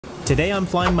Today I'm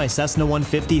flying my Cessna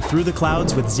 150 through the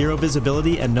clouds with zero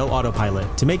visibility and no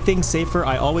autopilot. To make things safer,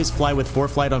 I always fly with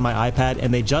ForeFlight on my iPad,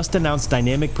 and they just announced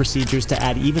dynamic procedures to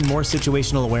add even more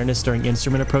situational awareness during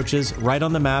instrument approaches right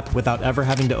on the map without ever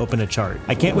having to open a chart.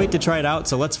 I can't wait to try it out,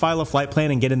 so let's file a flight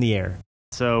plan and get in the air.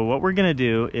 So what we're gonna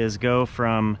do is go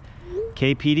from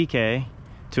KPDK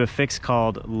to a fix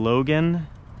called Logan,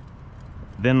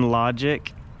 then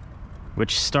Logic,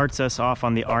 which starts us off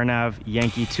on the RNAV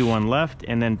Yankee 21 left,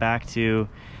 and then back to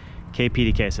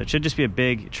KPDK. So it should just be a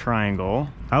big triangle.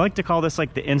 I like to call this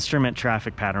like the instrument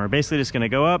traffic pattern. We're basically just gonna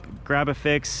go up, grab a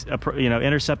fix,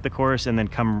 intercept the course, and then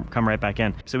come right back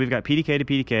in. So we've got PDK to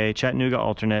PDK, Chattanooga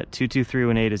alternate,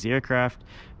 22318 is the aircraft,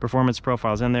 performance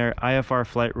profiles in there, IFR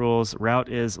flight rules, route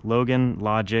is Logan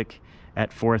Logic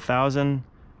at 4,000.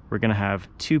 We're gonna have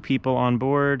 2 people on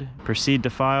board, proceed to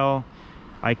file,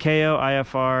 ICAO,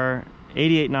 IFR,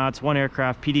 88 knots, 1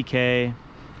 aircraft, PDK,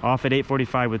 off at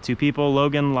 8:45 with 2 people,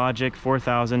 Logan Logic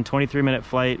 4,000, 23-minute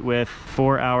flight with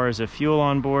 4 hours of fuel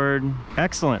on board.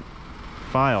 Excellent.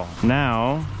 File.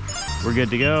 Now we're good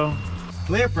to go.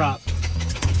 Clear prop.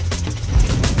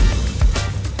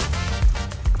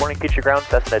 Good morning, future ground,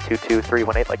 Cessna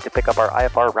 22318. Like to pick up our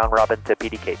IFR round robin to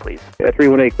PDK, please.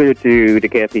 318 clear to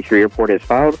DeKalb East Airport has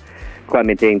filed. Climb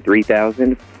maintain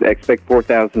 3,000. Expect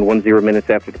 4,010 minutes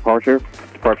after departure.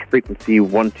 Departure frequency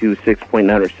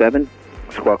 126.907.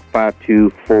 Squawk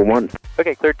 5241.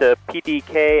 Okay, cleared to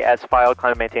PDK as filed.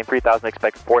 Climb and maintain 3,000.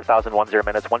 Expect 4,010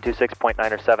 minutes.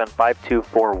 126.907.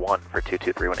 5241 for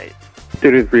 22318.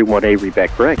 22318, read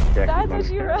back correct. That's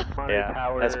what you wrote.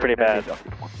 Yeah, that's pretty bad.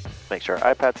 Make sure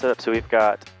our iPad's set up so we've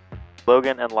got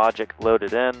Logan and Logic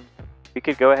loaded in. We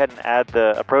could go ahead and add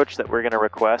the approach that we're going to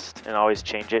request and always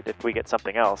change it if we get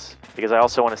something else, because I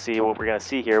also want to see what we're going to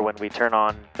see here when we turn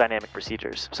on dynamic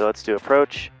procedures. So let's do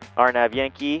approach, RNAV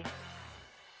Yankee,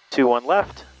 21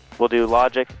 left. We'll do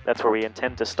Logic, that's where we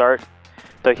intend to start.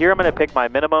 So here I'm going to pick my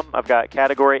minimum. I've got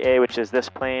category A, which is this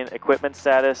plane. Equipment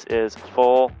status is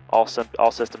full, all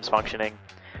systems functioning.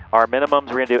 Our minimums,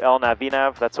 we're going to do LNAV,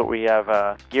 VNAV, that's what we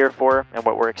have gear for and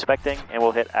what we're expecting, and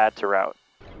we'll hit add to route.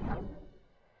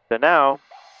 So now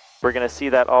we're going to see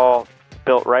that all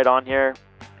built right on here.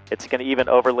 It's going to even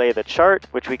overlay the chart,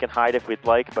 which we can hide if we'd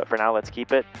like, but for now let's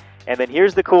keep it. And then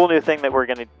here's the cool new thing that we're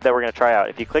going to try out.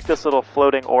 If you click this little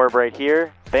floating orb right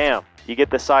here, bam, you get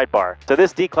the sidebar. So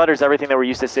this declutters everything that we're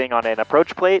used to seeing on an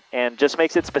approach plate and just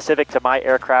makes it specific to my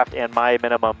aircraft and my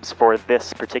minimums for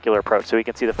this particular approach. So we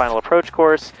can see the final approach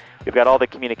course. We've got all the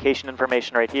communication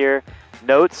information right here.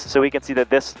 Notes, so we can see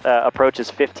that this approach is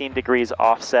 15 degrees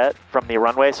offset from the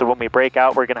runway. So when we break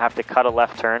out, we're going to have to cut a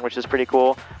left turn, which is pretty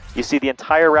cool. You see the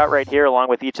entire route right here along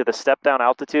with each of the step down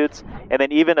altitudes, and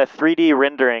then even a 3D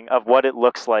rendering of what it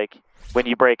looks like when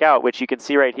you break out, which you can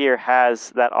see right here has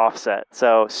that offset.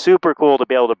 So super cool to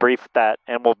be able to brief that,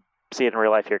 and we'll see it in real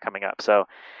life here coming up. So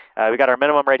we got our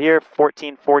minimum right here,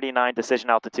 1449 decision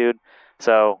altitude.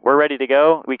 So we're ready to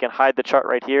go. We can hide the chart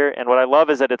right here. And what I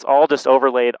love is that it's all just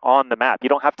overlaid on the map. You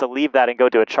don't have to leave that and go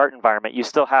to a chart environment. You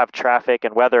still have traffic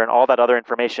and weather and all that other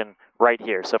information right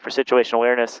here. So for situational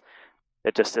awareness,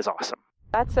 it just is awesome.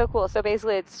 That's so cool. So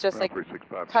basically it's just like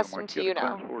custom to you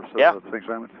now. Yeah.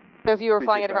 So if you were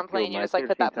flying a different plane, you just like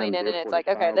put that plane in and it's like,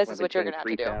 okay, this is what you're going to have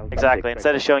to do. Exactly.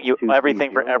 Instead of showing you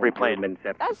everything for every plane.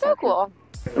 That's so cool.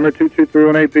 Number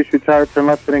 22318, please retire, turn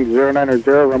left heading 090,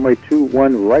 runway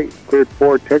 21 right, cleared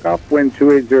for takeoff, wind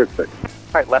 2806. All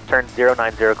right, left turn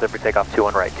 090, cleared for takeoff,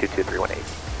 21 right, 22318.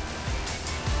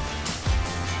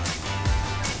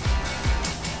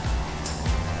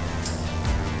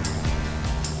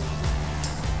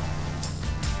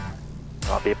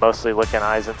 I'll be mostly looking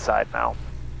eyes inside now.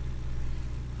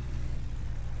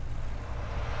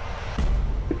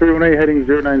 318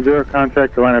 heading 090,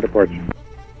 contact the line of departure.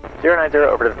 090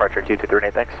 over to departure,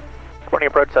 22318, thanks. Morning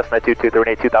approach, Cessna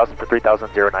 22318, 2000 for 3000,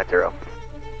 090.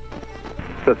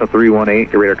 Cessna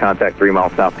 318, radar contact 3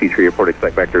 miles south, Peachtree Airport.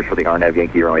 Expect vectors for the RNAV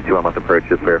Yankee runway 21 left approach.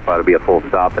 Just verify to be a full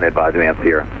stop and advise me on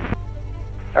Sierra.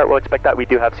 All right, we'll expect that. We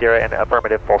do have Sierra and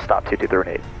affirmative full stop,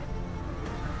 22318.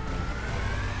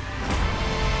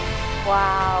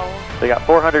 Wow. We got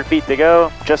 400 feet to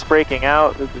go, just breaking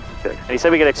out. And he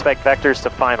said we could expect vectors to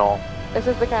final. This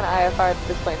is the kind of IFR that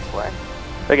this plane's for.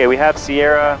 Okay, we have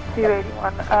Sierra.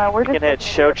 281. We can hit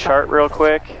show chart real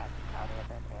quick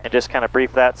and just kind of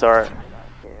brief that. So our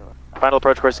final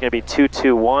approach course is going to be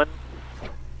 221.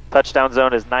 Touchdown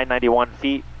zone is 991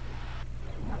 feet.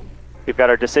 We've got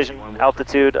our decision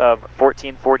altitude of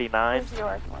 1449,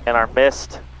 and our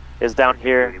mist is down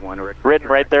here, written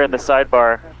right there in the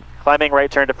sidebar. Climbing right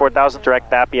turn to 4000,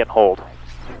 direct BAPI and hold.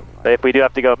 But if we do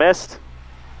have to go mist,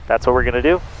 that's what we're going to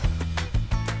do.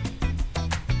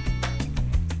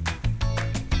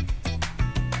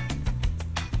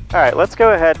 All right, let's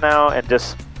go ahead now and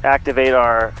just activate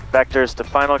our vectors to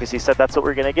final because he said that's what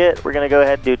we're going to get. We're going to go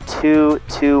ahead and do 2,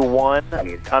 2, 1. On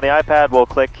the iPad, we'll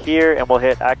click here and we'll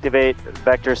hit activate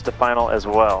vectors to final as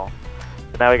well.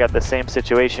 So now we got the same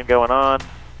situation going on.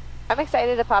 I'm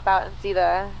excited to pop out and see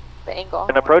the angle.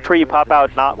 An approach where you pop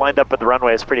out not lined up with the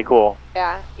runway is pretty cool.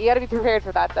 Yeah, you got to be prepared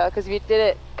for that though, because if you did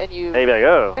it and you... Maybe like,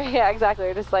 oh. Yeah, exactly.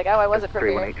 You're just like, oh, I wasn't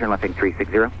prepared. 318, turn left,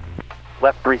 360.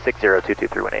 Left 360,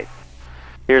 22318.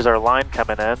 Here's our line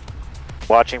coming in.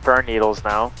 Watching for our needles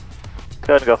now.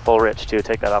 Go ahead and go full rich too,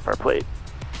 take that off our plate.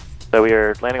 So we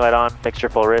are landing light on, mixture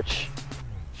full rich.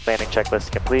 Landing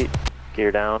checklist complete.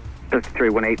 Gear down.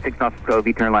 318, 6 knots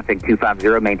Covey, turn left,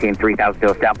 250, maintain 3000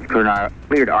 till established,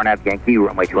 cleared RNAV Yankee,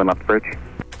 runway 21 left approach.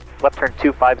 Left turn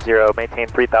 250, maintain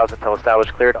 3000 till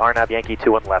established, cleared RNAV Yankee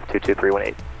 21 left,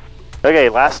 22318. Okay,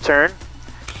 last turn.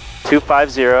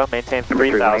 250, maintain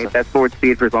 3000. That's forward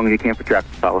speed for as long as you can for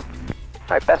traffic follow.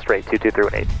 Alright, best rate,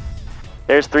 22318.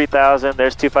 There's 3000,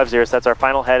 there's 250, so that's our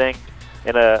final heading.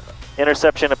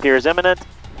 Interception appears imminent.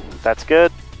 That's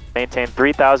good. Maintain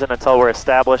 3000 until we're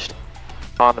established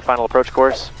on the final approach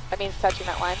course. That means touching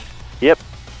that line? Yep,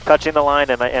 touching the line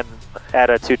and at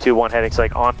a 221 heading, so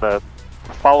like on the,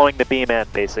 following the beam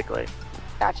end basically.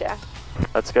 Gotcha.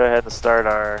 Let's go ahead and start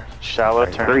our shallow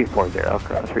turn. 340,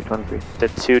 cross 323. To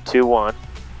 221,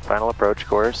 final approach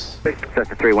course.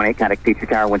 Cessna 318, contact Petrie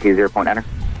Tower, 120.9.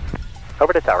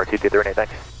 Over to tower 22318,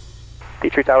 thanks.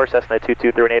 Petrie Tower, Cessna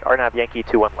 22318, RNAV Yankee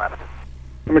 21 left.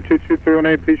 Number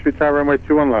 22318, Petrie Tower, runway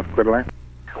 21 left, clear to land.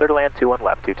 Clear to land 21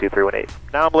 left, 22318.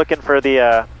 Now I'm looking for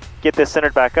the, get this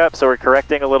centered back up, so we're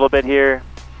correcting a little bit here.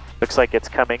 Looks like it's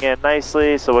coming in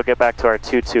nicely, so we'll get back to our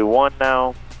 221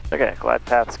 now. Okay, glide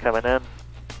path's coming in.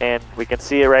 And we can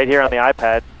see it right here on the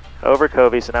iPad, over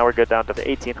Covey, so now we're good down to the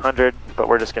 1800, but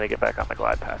we're just gonna get back on the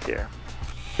glide path here.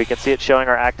 We can see it showing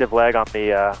our active leg on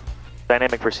the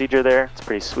dynamic procedure there. It's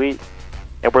pretty sweet.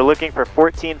 And we're looking for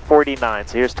 1449,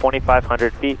 so here's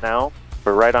 2,500 feet now.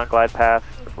 We're right on glide path,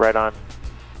 right on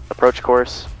approach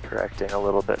course. Correcting a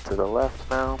little bit to the left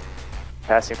now.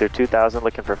 Passing through 2,000,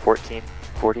 looking for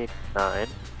 1449.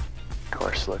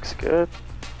 Course looks good.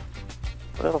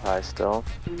 A little high still.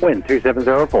 Wind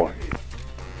 3704.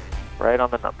 Right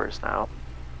on the numbers now.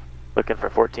 Looking for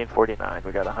 1449.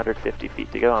 We got 150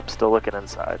 feet to go. I'm still looking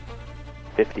inside.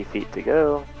 50 feet to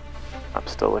go. I'm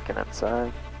still looking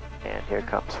inside. And here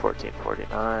comes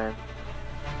 1449.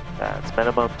 That's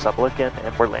minimum, so I'm looking,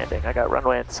 and we're landing. I got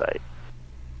runway in sight.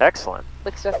 Excellent.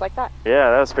 Looks just like that. Yeah,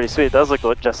 that was pretty sweet. It does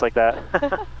look just like that.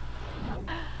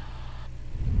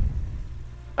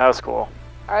 That was cool.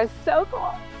 That was so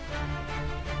cool.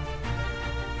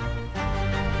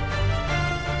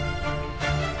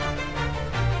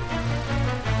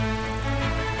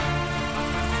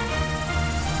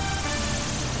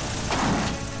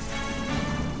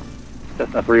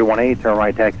 Cessna 318, turn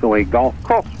right, taxiway golf,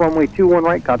 cross runway 21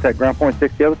 right, contact ground point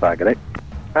 6 the other side, good day.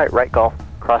 Alright, right golf,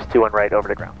 cross 21 right over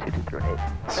to ground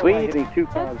 2238. Sweet.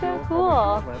 That's so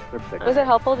cool. Was it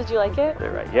helpful? Did you like it? They're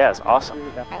right. Yeah, it's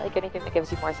awesome. I like anything that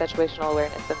gives you more situational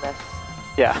awareness than this.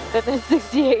 Yeah. Than this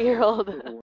 68-year-old.